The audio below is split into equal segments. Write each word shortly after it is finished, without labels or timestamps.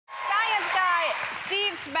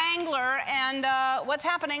Steve Spangler, and what's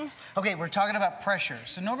happening? Okay, we're talking about pressure.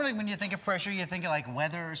 So normally when you think of pressure, you think of like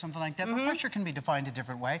weather or something like that, but pressure can be defined a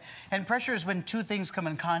different way. And pressure is when two things come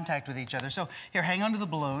in contact with each other. So here, hang on to the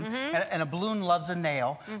balloon, and a balloon loves a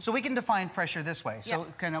nail. So we can define pressure this way. So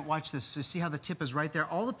kind of watch this. So see how the tip is right there?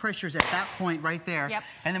 All the pressure's at that point right there,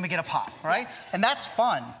 and then we get a pop, right? And that's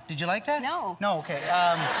fun. Did you like that? No. No, okay.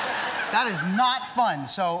 That is not fun.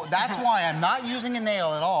 So that's why I'm not using a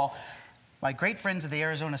nail at all. My great friends at the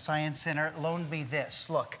Arizona Science Center loaned me this.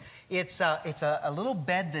 Look, it's a little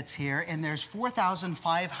bed that's here, and there's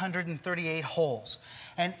 4,538 holes.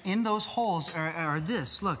 And in those holes are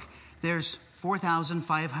this. Look, there's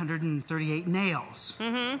 4,538 nails.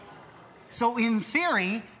 So in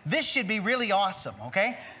theory, this should be really awesome,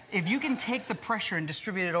 okay? If you can take the pressure and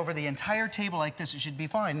distribute it over the entire table like this, it should be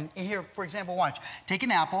fine. And here, for example, watch. Take an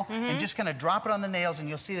apple and just kind of drop it on the nails, and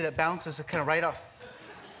you'll see that it bounces kind of right off.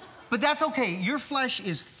 But that's okay. Your flesh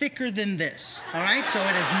is thicker than this, all right? So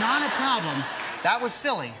it is not a problem. That was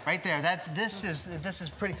silly right there. This is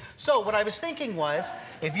pretty. So what I was thinking was,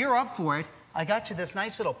 if you're up for it, I got you this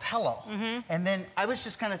nice little pillow. And then I was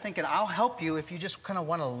just kind of thinking, I'll help you if you just kind of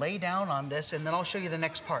want to lay down on this, and then I'll show you the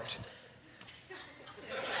next part.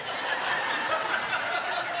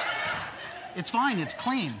 It's fine, it's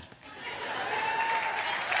clean. Do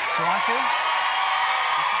you want to?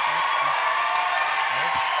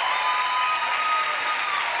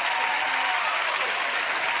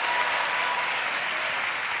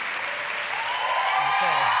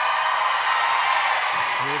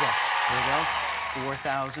 Here we go. Here we go.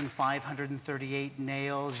 4,538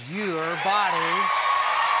 nails. Your body.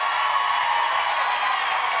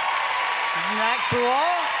 Isn't that cool?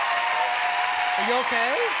 Are you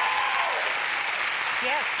okay?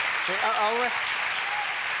 Yes.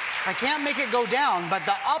 I can't make it go down, but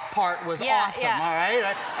the up part was awesome, all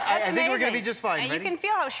right? I think we're going to be just fine. And you can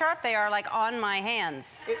feel how sharp they are, like, on my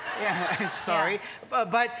hands. Sorry.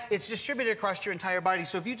 But it's distributed across your entire body,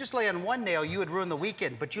 so if you just lay on one nail, you would ruin the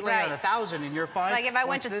weekend, but you lay on 1,000 and you're fine. Like, if I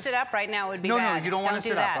went to sit up right now, it would be bad. No, you don't want to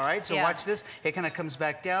sit up, all right? So watch this. It kind of comes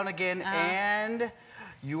back down again, and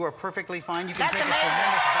you are perfectly fine. You can take a tremendous bow.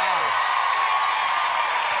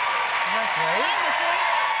 Isn't that great?